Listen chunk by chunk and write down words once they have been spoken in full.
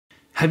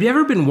Have you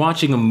ever been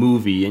watching a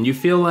movie and you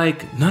feel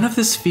like none of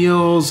this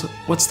feels,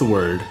 what's the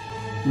word?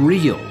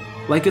 Real.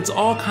 Like it's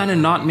all kind of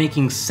not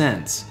making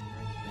sense.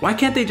 Why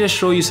can't they just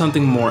show you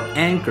something more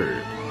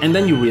anchored? And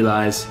then you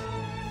realize,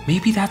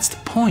 maybe that's the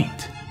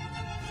point.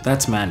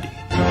 That's Mandy.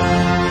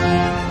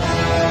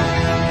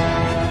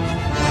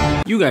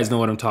 You guys know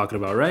what I'm talking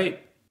about,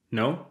 right?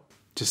 No?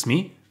 Just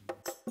me?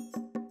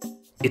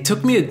 It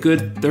took me a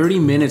good 30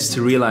 minutes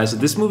to realize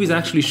that this movie is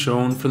actually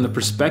shown from the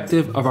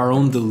perspective of our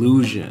own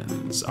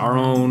delusions, our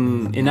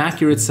own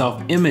inaccurate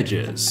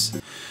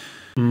self-images.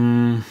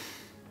 Let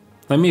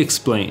me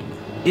explain.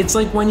 It's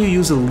like when you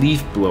use a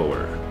leaf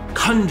blower,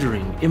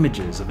 conjuring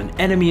images of an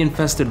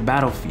enemy-infested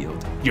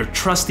battlefield. Your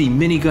trusty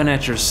minigun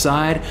at your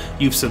side,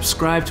 you've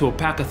subscribed to a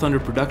Pack of Thunder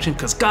production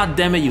because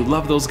goddammit you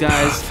love those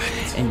guys,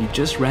 and you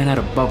just ran out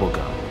of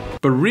bubblegum.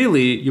 But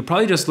really, you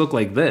probably just look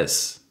like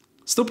this.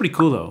 Still pretty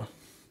cool though.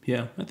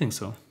 Yeah, I think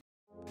so.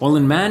 Well,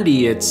 in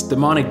Mandy, it's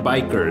demonic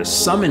bikers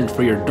summoned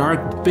for your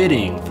dark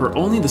bidding for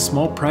only the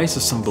small price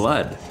of some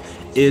blood.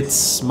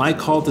 It's my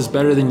cult is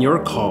better than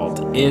your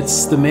cult.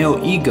 It's the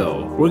male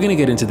ego. We're gonna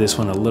get into this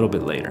one a little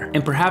bit later.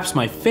 And perhaps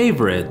my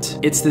favorite,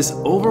 it's this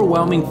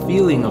overwhelming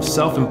feeling of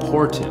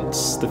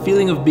self-importance, the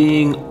feeling of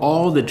being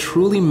all that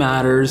truly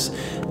matters,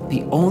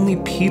 the only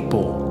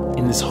people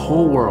in this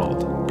whole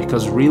world.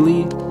 Because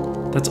really,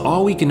 that's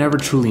all we can ever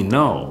truly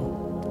know.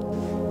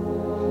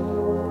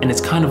 And it's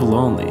kind of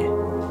lonely.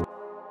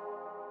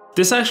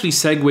 This actually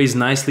segues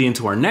nicely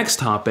into our next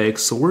topic,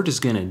 so we're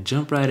just gonna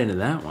jump right into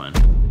that one.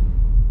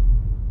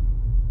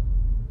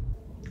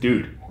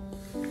 Dude,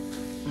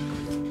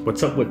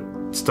 what's up with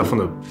stuff on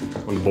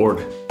the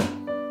board?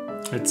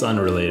 It's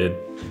unrelated.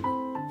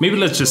 Maybe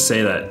let's just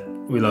say that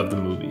we love the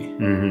movie.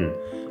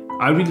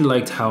 I really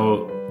liked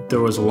how there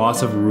was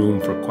lots of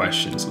room for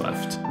questions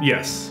left.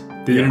 Yes.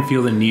 They didn't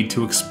feel the need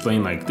to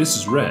explain like, this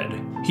is Red,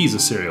 he's a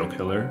serial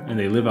killer, and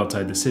they live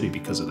outside the city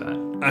because of that.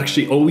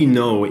 Actually, all we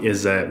know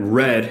is that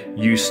Red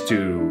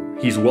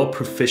he's well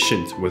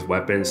proficient with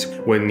weapons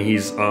when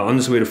he's on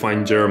his way to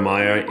find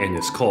Jeremiah and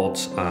his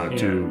cult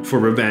for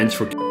revenge.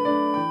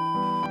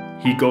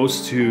 He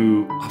goes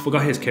to, I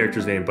forgot his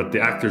character's name, but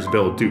the actor's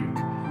Bill Duke,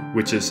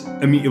 which is,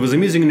 I mean, it was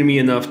amusing to me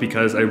enough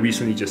because I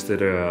recently just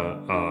did a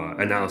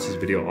analysis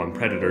video on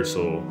Predator,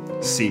 so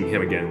seeing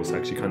him again was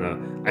actually kind of,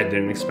 I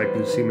didn't expect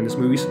to see him in this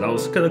movie, so that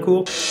was kind of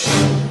cool.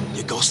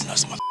 You're ghosting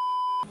us, mother.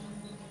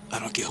 I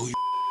don't care who you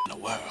in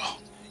the world.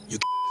 You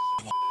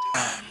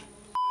time.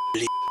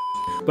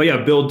 But yeah,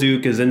 Bill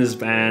Duke is in his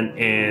van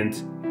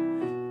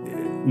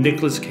and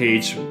Nicolas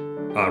Cage,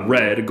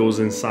 Red, goes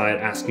inside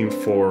asking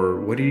for,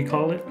 what do you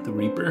call it? The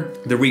Reaper?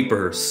 The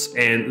Reapers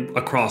and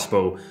a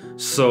crossbow.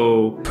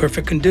 So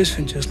perfect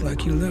condition, just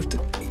like you left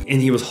it. And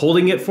he was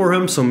holding it for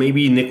him, so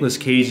maybe Nicolas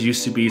Cage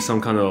used to be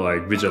some kind of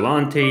like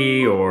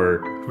vigilante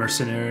or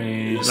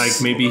mercenary. Like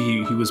maybe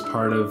he was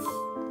part of,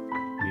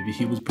 maybe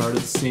he was part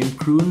of the same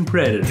crew in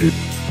Predator.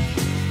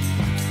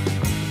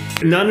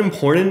 Not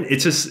important,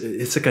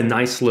 it's like a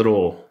nice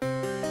little...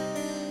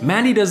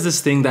 Mandy does this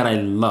thing that I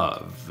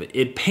love.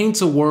 It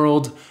paints a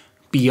world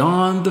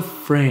beyond the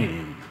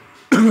frame.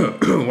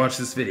 Watch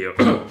this video.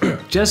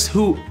 Just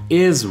who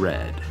is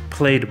Red?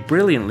 Played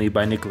brilliantly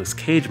by Nicolas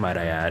Cage, might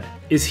I add.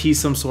 Is he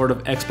some sort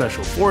of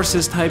ex-special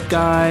forces type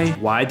guy?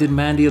 Why did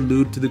Mandy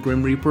allude to the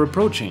Grim Reaper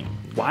approaching?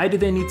 Why do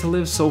they need to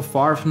live so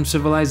far from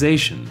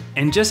civilization?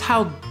 And just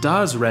how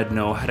does Red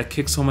know how to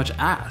kick so much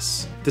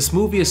ass? This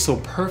movie is so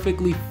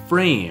perfectly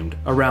framed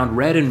around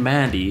Red and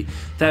Mandy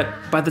that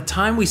by the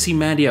time we see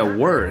Mandy at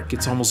work,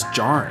 it's almost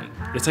jarring.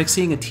 It's like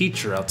seeing a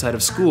teacher outside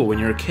of school when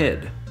you're a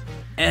kid.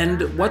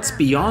 And what's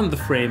beyond the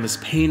frame is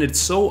painted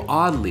so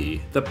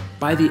oddly that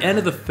by the end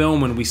of the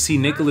film, when we see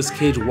Nicolas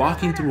Cage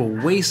walking through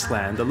a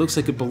wasteland that looks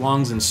like it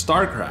belongs in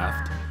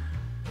StarCraft,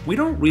 we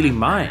don't really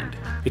mind.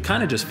 It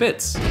kind of just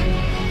fits.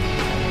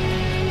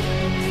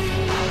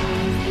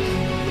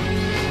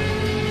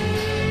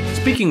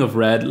 Speaking of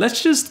Red,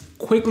 let's just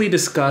quickly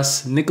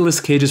discuss Nicolas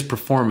Cage's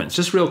performance,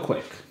 just real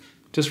quick.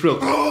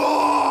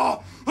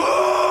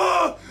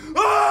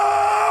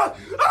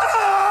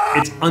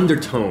 It's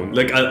undertone,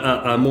 like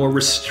a more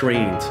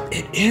restrained.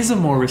 It is a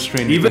more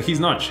restrained. Even he's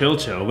not chill,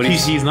 but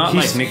he's not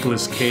like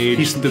Nicolas Cage.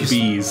 He's the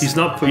bees. He's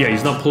not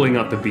pulling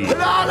out the bees. No,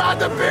 not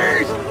the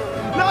bees!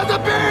 Not the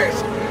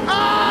bees!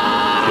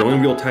 Ah! The only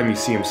real time you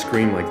see him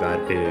scream like that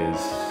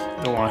is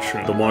the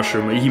washroom. The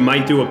washroom. He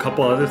might do a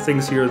couple other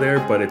things here or there,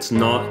 but it's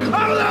not. Open my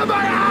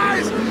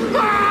eyes! My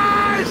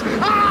eyes!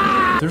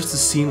 Ah! There's the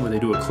scene where they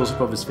do a close-up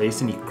of his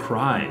face and he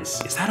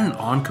cries. Is that an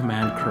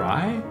on-command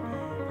cry?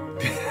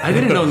 I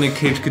didn't know Nick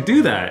Cage could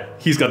do that.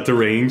 He's got the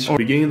range.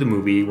 Beginning of the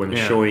movie, when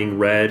showing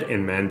Red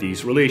and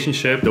Mandy's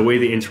relationship, the way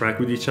they interact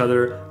with each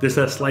other, there's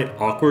that slight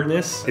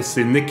awkwardness. It's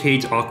the Nick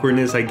Cage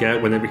awkwardness I get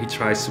whenever he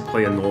tries to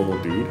play a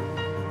normal dude.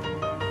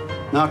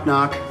 Knock,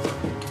 knock.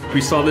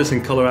 We saw this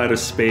in Color Out of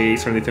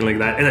Space or anything like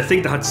that, and I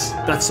think that's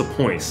the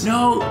point.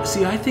 No,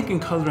 see, I think in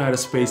Color Out of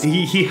Space,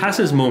 he has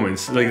his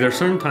moments. Like there are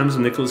certain times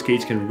when Nicolas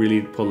Cage can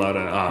really pull out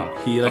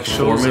a he like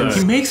performance.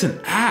 he makes an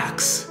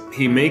axe.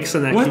 He makes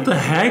an axe. What the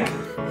heck?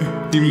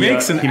 He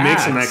makes an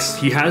axe.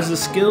 He has the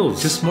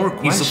skills. Just more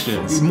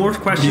questions. More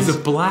questions. He's a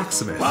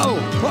blacksmith. Whoa,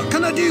 what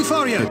can I do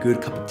for you? A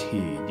good cup of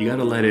tea. You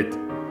gotta let it,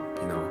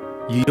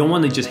 you don't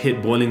want to just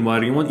hit boiling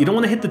water. You don't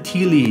want to hit the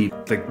tea leaf.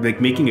 Like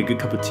making a good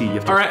cup of tea. You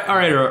have to All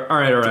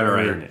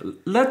right.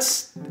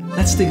 Let's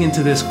dig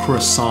into this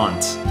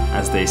croissant,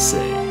 as they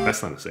say.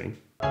 That's not a saying.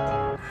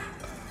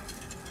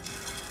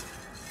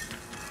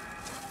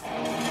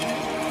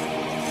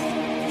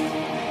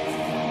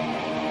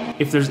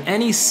 If there's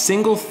any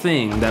single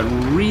thing that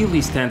really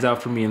stands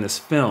out for me in this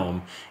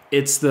film,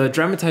 it's the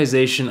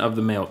dramatization of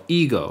the male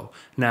ego.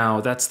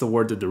 Now, that's the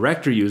word the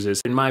director uses.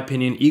 In my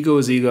opinion, ego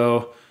is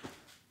ego,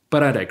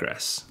 but I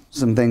digress.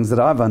 Some things that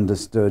I've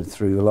understood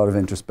through a lot of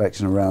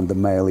introspection around the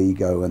male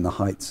ego and the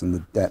heights and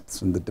the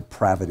depths and the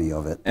depravity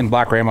of it. In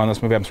Black Rainbow, in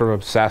this movie, I'm sort of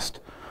obsessed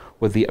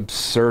with the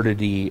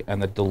absurdity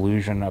and the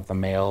delusion of the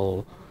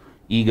male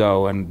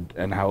ego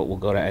and how it will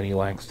go to any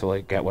lengths to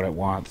like get what it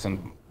wants,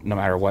 and no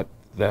matter what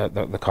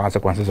the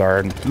consequences are.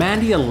 And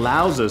Mandy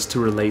allows us to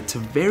relate to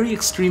very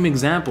extreme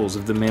examples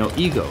of the male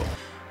ego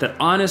that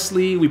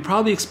honestly we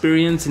probably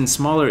experience in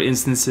smaller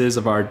instances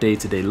of our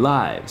day-to-day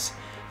lives.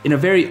 In a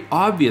very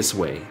obvious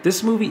way,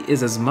 this movie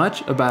is as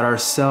much about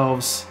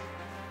ourselves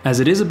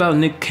as it is about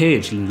Nick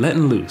Cage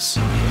letting loose.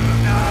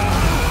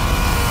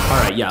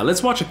 Alright, yeah,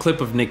 let's watch a clip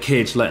of Nick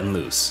Cage letting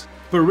loose.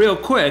 But real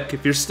quick,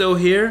 if you're still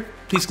here,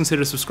 please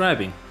consider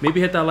subscribing.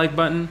 Maybe hit that like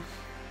button.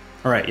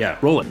 Alright, yeah,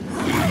 roll it.